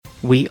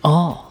We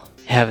all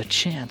have a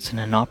chance and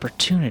an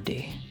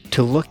opportunity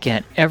to look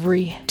at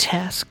every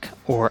task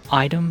or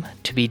item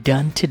to be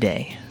done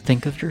today.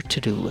 Think of your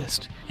to-do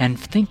list and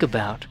think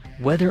about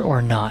whether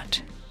or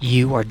not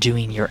you are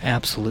doing your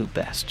absolute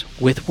best.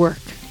 With work,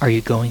 are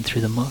you going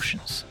through the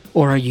motions?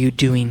 Or are you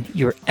doing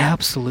your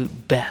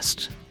absolute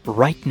best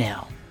right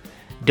now?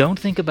 Don't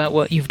think about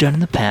what you've done in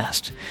the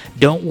past.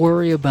 Don't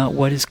worry about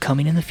what is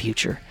coming in the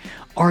future.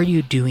 Are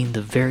you doing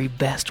the very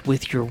best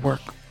with your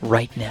work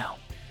right now?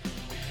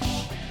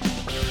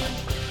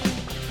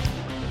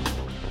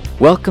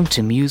 Welcome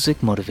to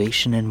Music,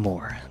 Motivation, and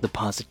More, the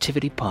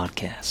Positivity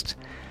Podcast.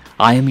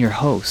 I am your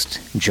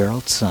host,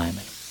 Gerald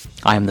Simon.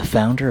 I am the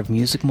founder of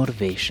Music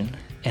Motivation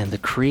and the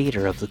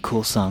creator of the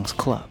Cool Songs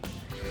Club.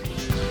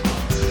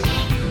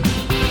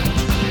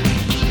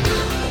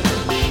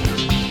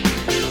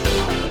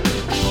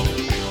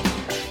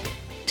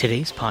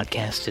 Today's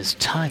podcast is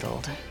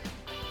titled,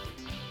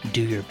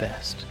 Do Your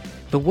Best.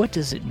 But what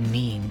does it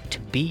mean to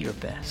be your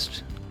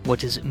best? What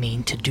does it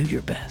mean to do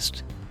your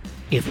best?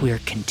 If we are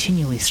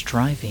continually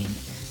striving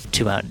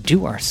to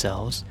outdo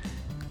ourselves,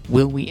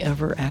 will we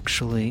ever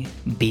actually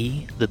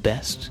be the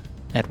best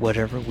at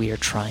whatever we are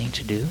trying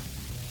to do?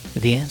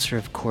 The answer,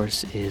 of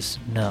course, is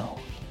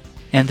no.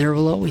 And there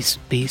will always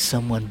be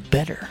someone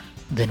better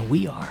than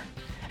we are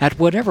at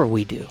whatever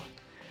we do.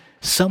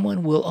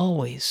 Someone will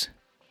always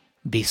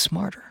be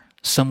smarter.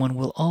 Someone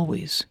will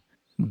always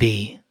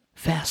be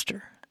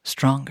faster,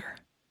 stronger,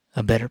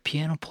 a better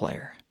piano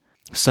player.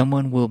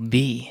 Someone will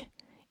be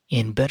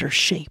in better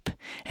shape.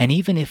 And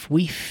even if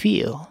we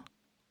feel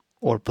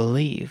or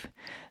believe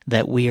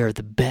that we are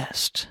the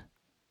best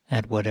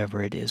at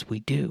whatever it is we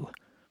do,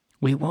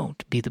 we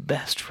won't be the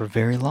best for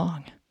very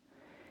long.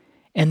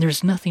 And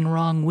there's nothing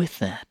wrong with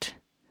that.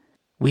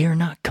 We are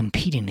not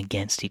competing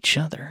against each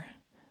other.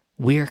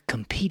 We are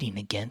competing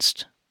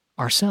against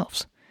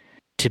ourselves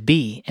to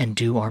be and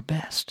do our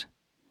best.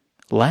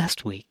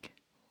 Last week,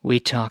 we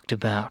talked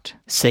about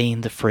saying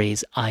the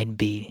phrase, I'd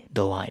be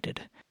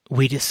delighted.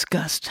 We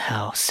discussed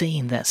how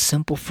saying that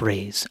simple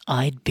phrase,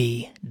 I'd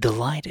be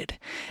delighted,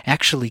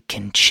 actually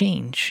can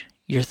change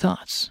your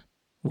thoughts,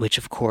 which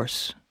of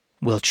course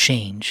will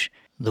change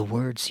the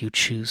words you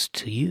choose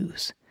to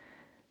use,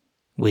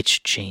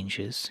 which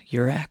changes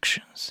your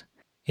actions.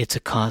 It's a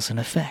cause and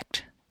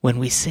effect. When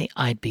we say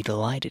I'd be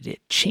delighted,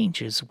 it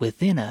changes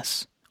within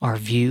us our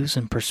views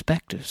and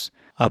perspectives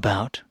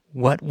about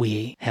what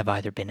we have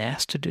either been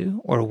asked to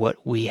do or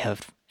what we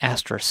have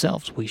asked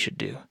ourselves we should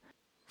do.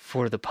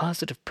 For the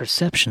positive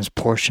perceptions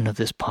portion of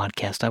this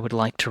podcast, I would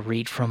like to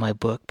read from my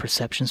book,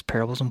 Perceptions,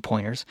 Parables, and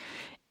Pointers.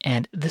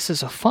 And this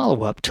is a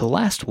follow-up to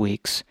last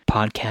week's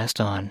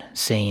podcast on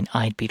saying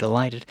I'd be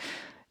delighted.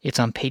 It's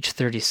on page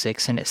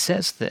 36, and it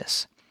says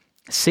this.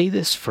 Say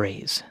this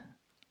phrase,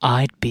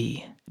 I'd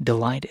be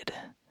delighted,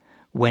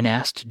 when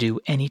asked to do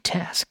any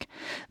task.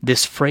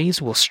 This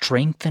phrase will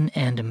strengthen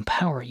and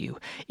empower you.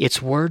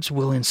 Its words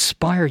will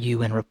inspire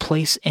you and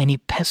replace any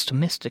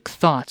pessimistic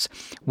thoughts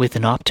with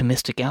an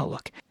optimistic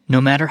outlook. No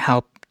matter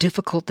how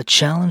difficult the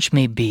challenge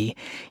may be,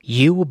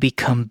 you will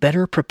become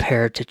better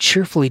prepared to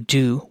cheerfully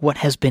do what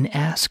has been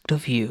asked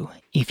of you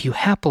if you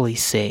happily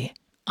say,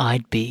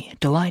 I'd be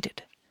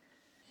delighted.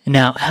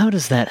 Now, how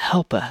does that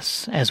help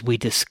us as we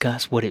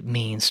discuss what it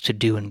means to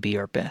do and be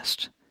our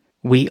best?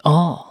 We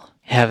all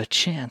have a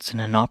chance and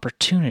an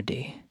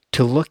opportunity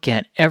to look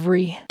at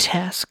every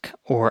task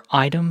or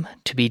item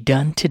to be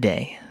done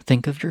today.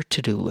 Think of your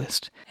to-do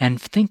list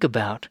and think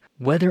about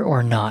whether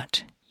or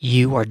not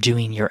you are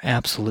doing your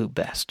absolute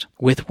best.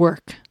 With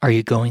work, are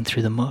you going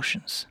through the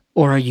motions?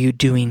 Or are you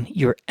doing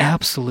your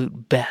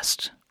absolute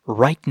best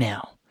right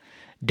now?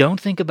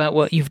 Don't think about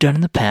what you've done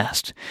in the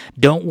past.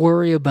 Don't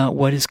worry about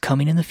what is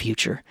coming in the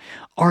future.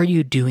 Are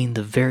you doing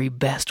the very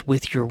best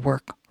with your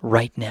work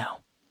right now?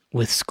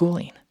 With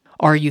schooling,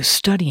 are you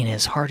studying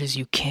as hard as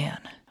you can?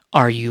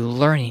 Are you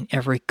learning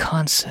every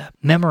concept,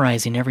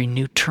 memorizing every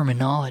new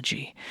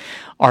terminology?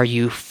 Are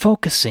you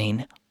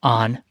focusing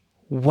on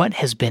what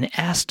has been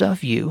asked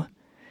of you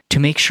to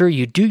make sure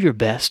you do your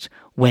best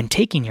when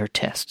taking your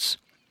tests,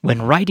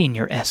 when writing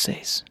your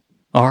essays?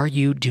 Are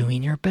you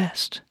doing your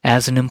best?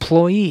 As an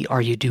employee,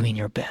 are you doing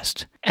your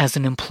best? As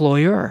an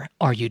employer,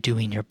 are you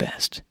doing your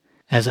best?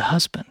 As a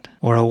husband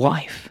or a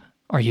wife,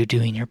 are you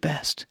doing your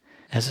best?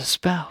 As a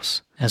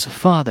spouse, as a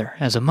father,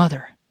 as a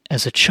mother,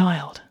 as a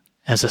child,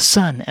 as a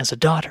son, as a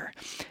daughter,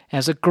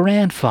 as a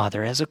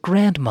grandfather, as a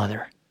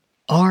grandmother,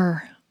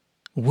 are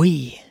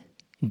we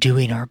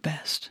doing our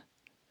best?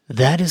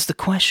 That is the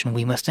question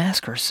we must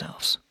ask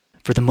ourselves.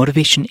 For the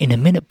Motivation in a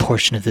Minute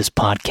portion of this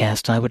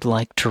podcast, I would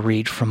like to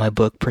read from my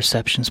book,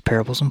 Perceptions,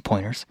 Parables, and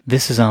Pointers.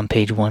 This is on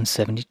page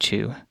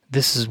 172.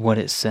 This is what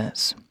it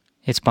says.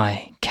 It's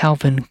by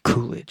Calvin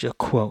Coolidge, a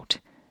quote.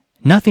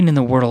 Nothing in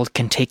the world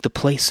can take the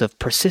place of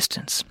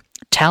persistence.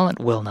 Talent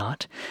will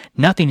not.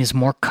 Nothing is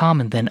more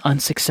common than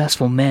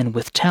unsuccessful men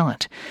with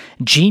talent.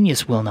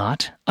 Genius will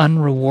not.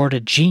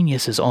 Unrewarded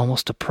genius is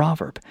almost a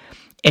proverb.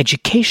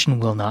 Education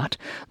will not.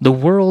 The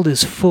world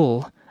is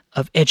full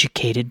of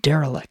educated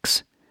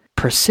derelicts.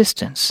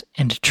 persistence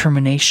and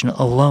determination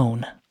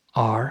alone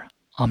are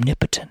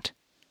omnipotent.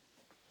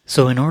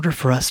 So in order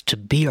for us to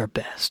be our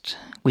best,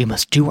 we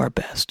must do our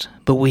best,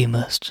 but we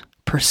must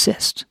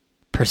persist.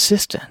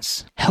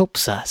 Persistence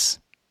helps us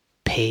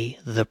pay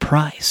the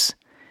price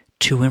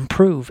to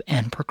improve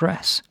and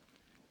progress.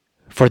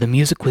 For the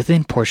Music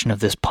Within portion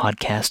of this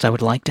podcast, I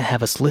would like to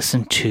have us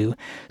listen to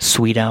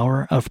Sweet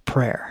Hour of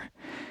Prayer.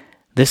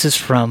 This is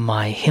from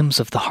my Hymns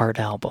of the Heart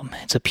album.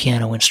 It's a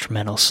piano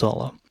instrumental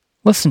solo.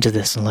 Listen to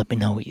this and let me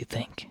know what you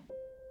think.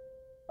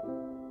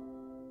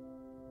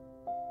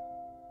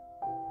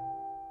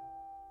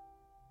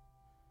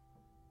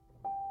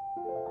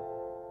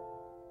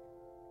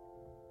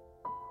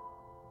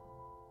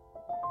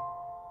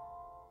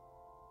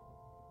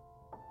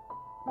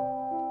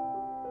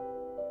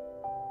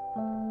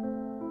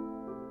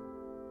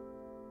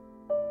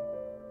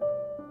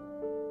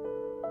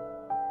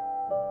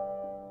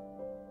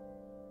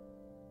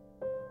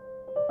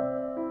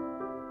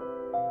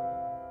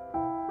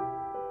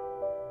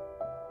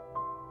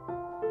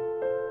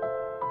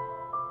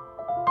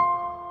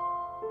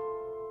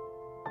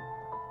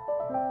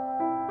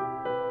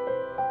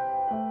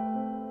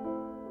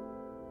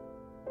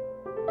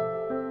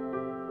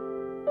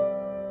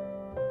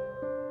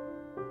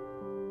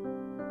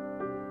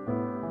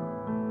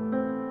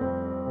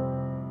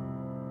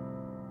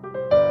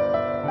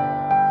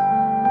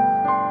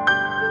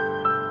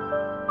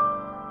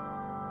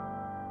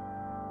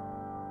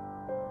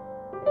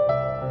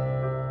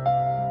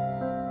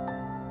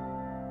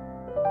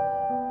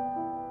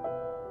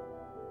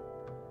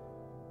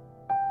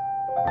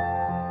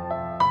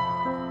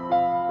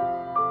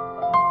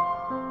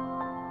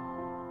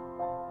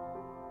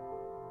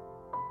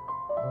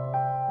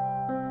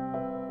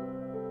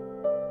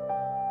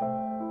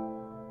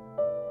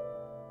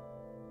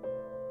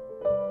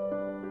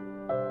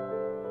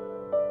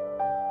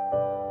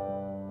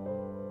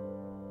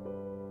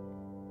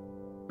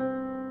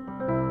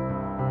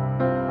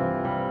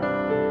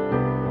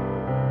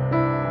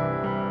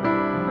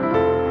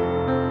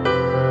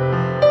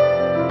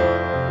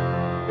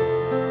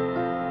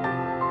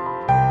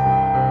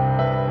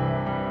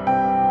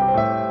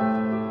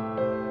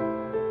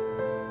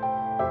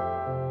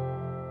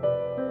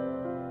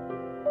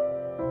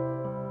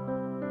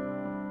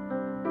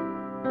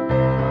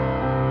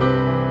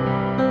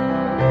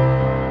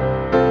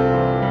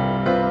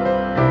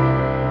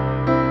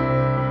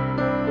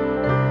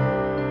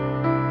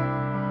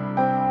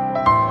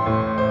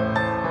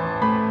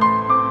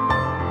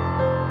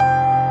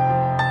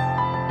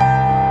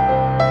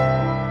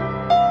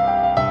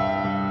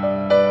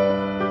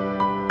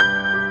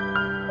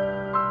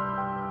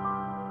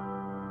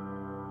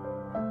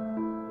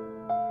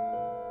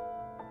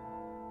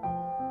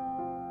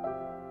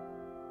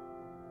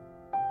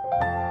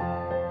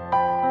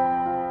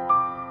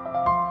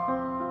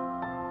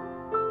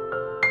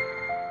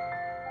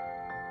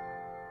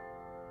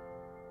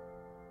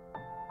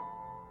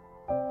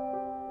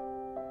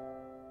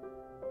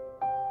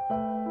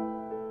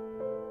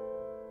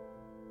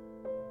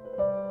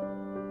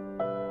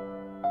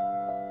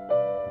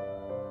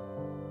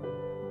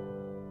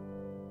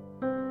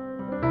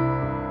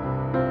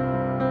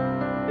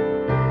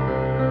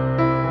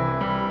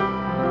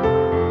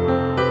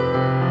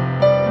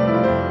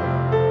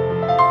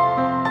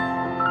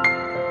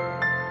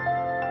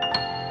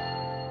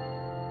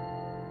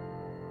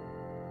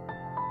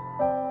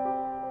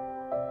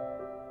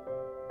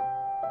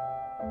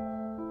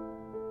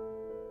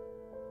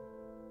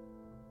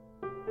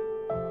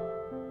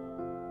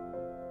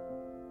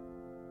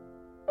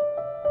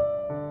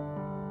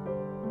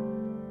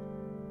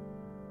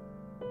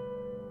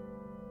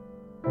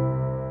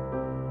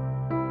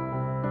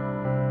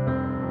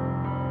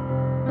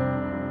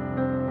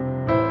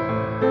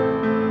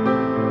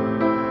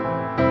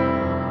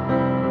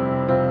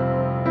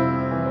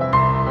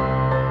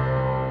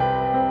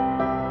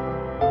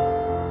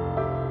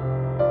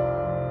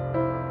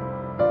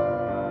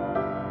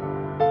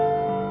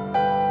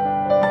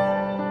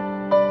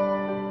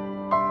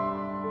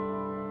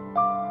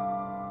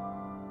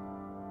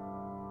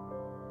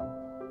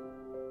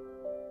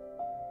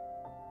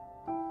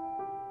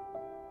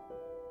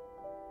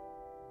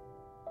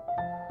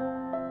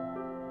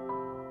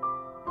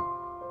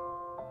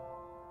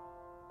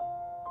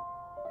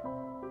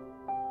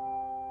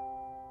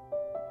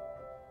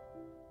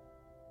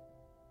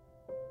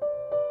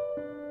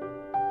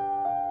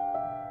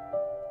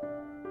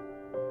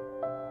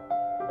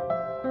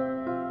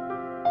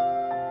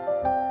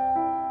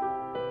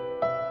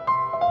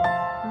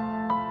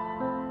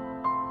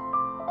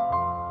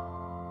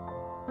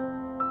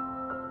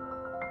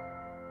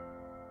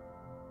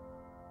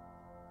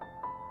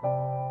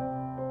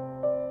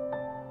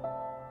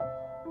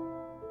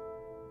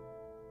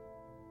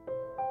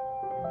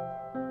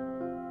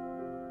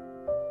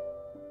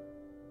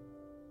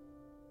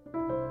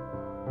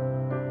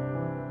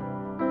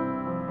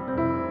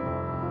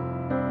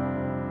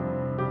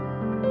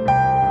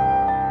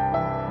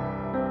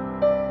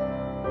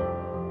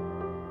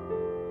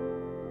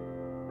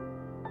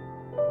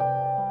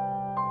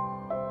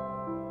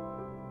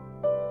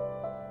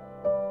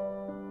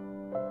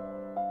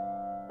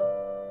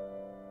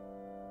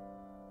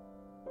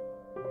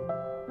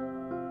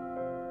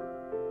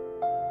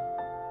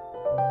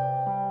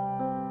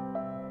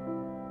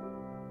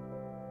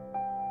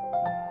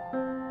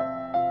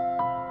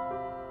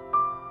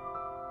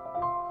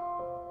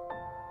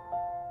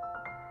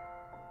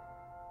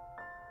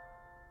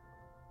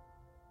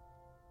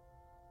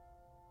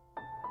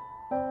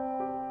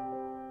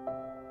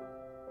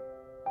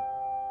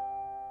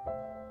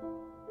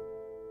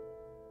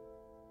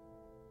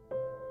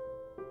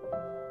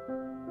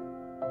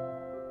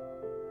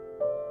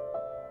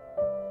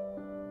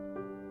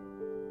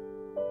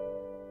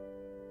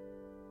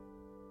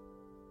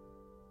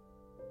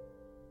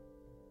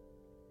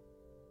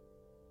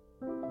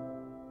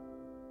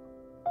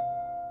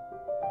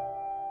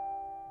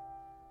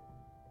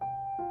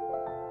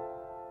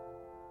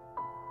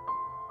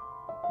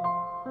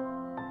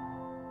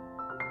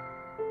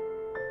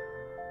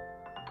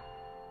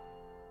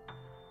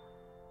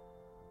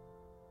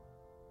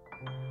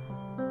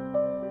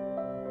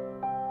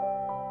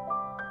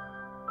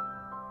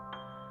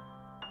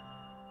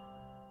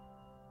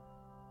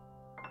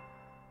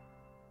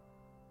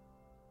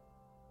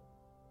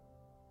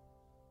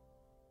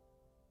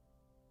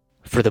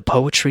 For the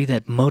Poetry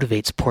That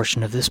Motivates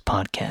portion of this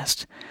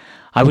podcast,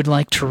 I would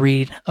like to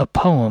read a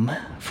poem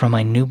from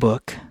my new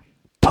book,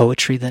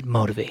 Poetry That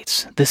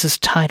Motivates. This is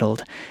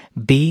titled,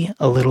 Be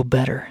a Little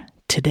Better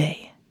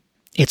Today.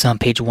 It's on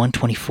page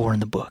 124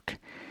 in the book.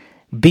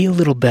 Be a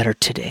little better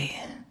today.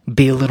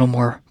 Be a little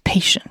more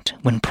patient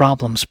when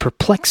problems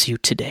perplex you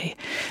today.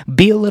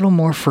 Be a little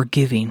more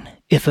forgiving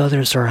if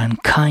others are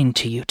unkind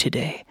to you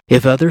today.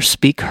 If others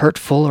speak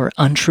hurtful or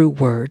untrue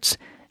words,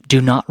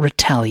 do not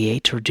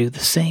retaliate or do the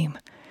same.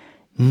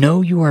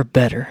 Know you are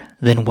better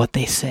than what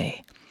they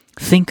say.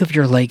 Think of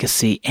your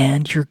legacy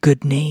and your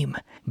good name.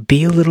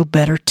 Be a little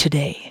better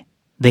today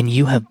than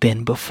you have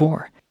been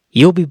before.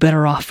 You'll be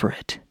better off for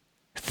it.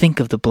 Think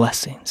of the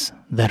blessings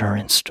that are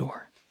in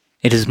store.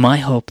 It is my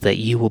hope that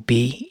you will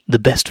be the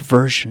best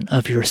version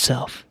of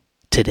yourself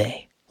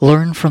today.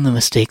 Learn from the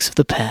mistakes of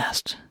the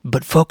past,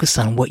 but focus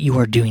on what you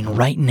are doing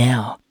right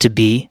now to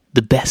be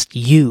the best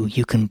you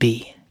can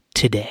be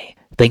today.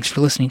 Thanks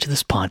for listening to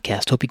this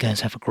podcast. Hope you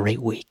guys have a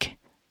great week.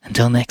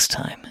 Until next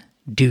time,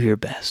 do your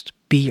best,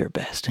 be your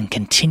best, and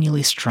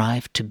continually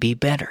strive to be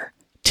better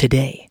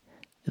today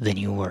than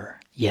you were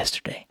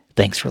yesterday.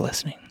 Thanks for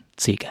listening.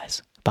 See you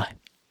guys. Bye.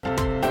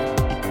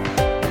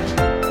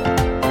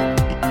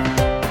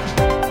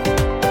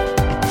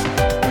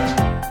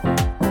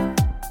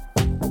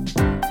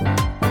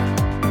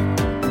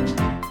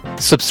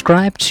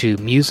 Subscribe to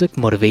Music,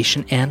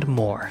 Motivation, and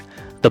More,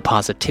 the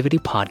Positivity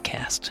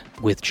Podcast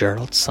with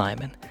Gerald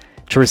Simon,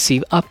 to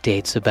receive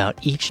updates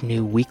about each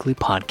new weekly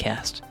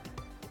podcast.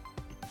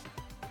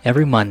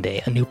 Every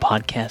Monday, a new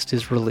podcast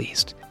is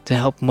released to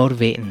help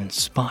motivate and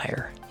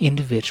inspire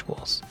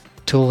individuals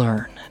to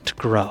learn, to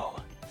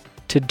grow,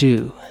 to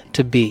do,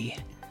 to be,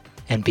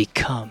 and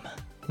become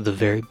the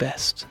very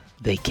best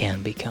they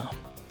can become.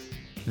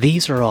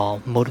 These are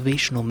all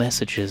motivational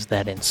messages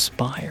that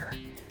inspire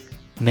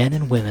men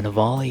and women of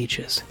all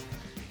ages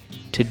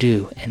to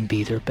do and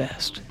be their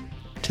best,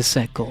 to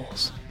set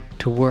goals,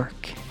 to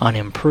work on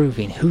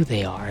improving who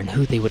they are and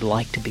who they would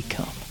like to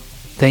become.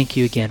 Thank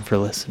you again for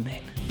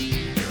listening.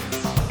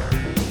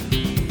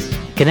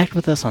 Connect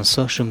with us on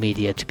social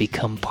media to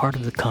become part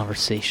of the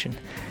conversation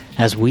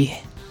as we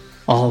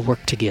all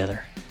work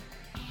together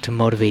to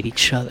motivate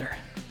each other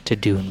to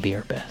do and be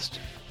our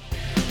best.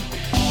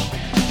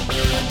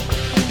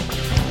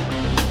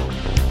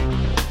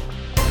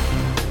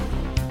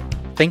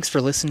 Thanks for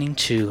listening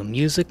to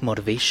Music,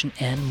 Motivation,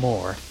 and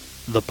More,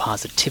 the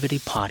Positivity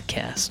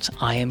Podcast.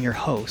 I am your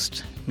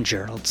host,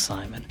 Gerald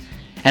Simon,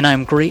 and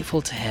I'm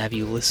grateful to have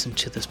you listen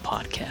to this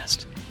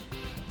podcast.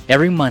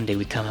 Every Monday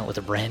we come out with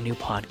a brand new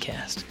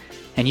podcast,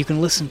 and you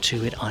can listen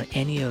to it on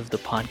any of the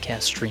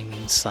podcast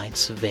streaming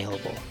sites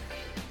available.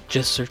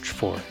 Just search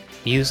for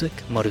Music,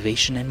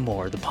 Motivation, and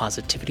More, the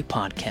Positivity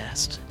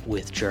Podcast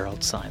with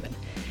Gerald Simon.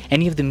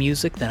 Any of the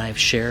music that I've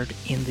shared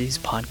in these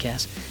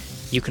podcasts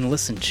you can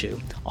listen to.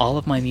 All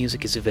of my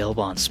music is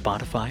available on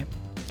Spotify,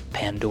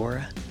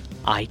 Pandora,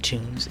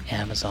 iTunes,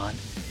 Amazon,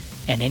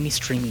 and any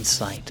streaming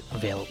site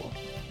available.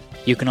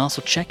 You can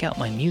also check out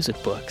my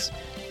music books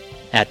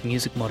at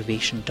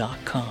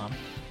musicmotivation.com,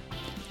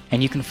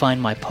 and you can find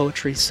my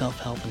poetry,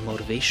 self-help, and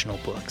motivational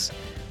books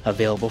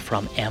available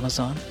from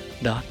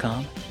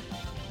Amazon.com,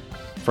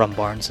 from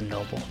Barnes &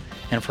 Noble,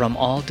 and from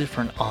all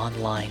different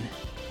online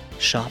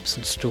shops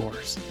and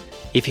stores.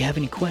 If you have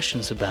any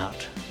questions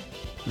about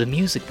the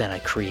music that I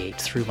create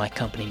through my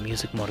company,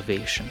 Music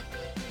Motivation,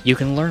 you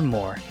can learn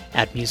more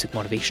at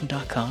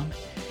musicmotivation.com,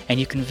 and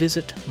you can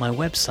visit my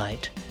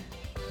website,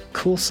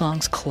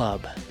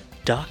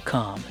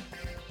 coolsongsclub.com,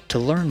 to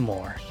learn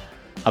more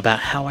about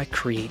how I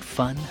create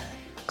fun,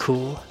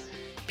 cool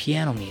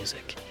piano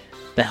music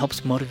that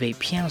helps motivate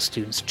piano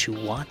students to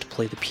want to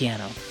play the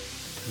piano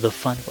the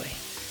fun way,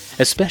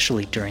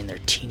 especially during their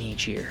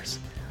teenage years.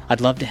 I'd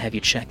love to have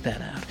you check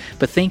that out.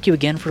 But thank you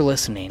again for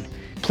listening.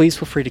 Please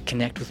feel free to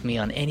connect with me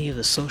on any of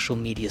the social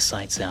media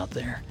sites out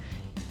there.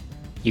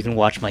 You can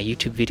watch my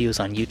YouTube videos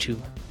on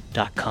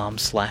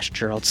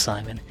youtube.com/Gerald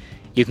Simon.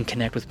 You can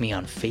connect with me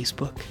on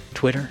Facebook,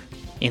 Twitter,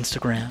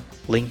 Instagram,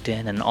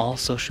 LinkedIn, and all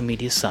social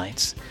media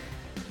sites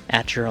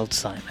at Gerald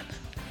Simon.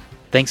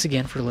 Thanks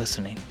again for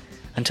listening.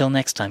 Until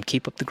next time,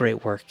 keep up the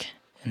great work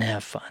and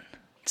have fun.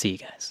 See you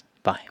guys.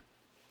 Bye.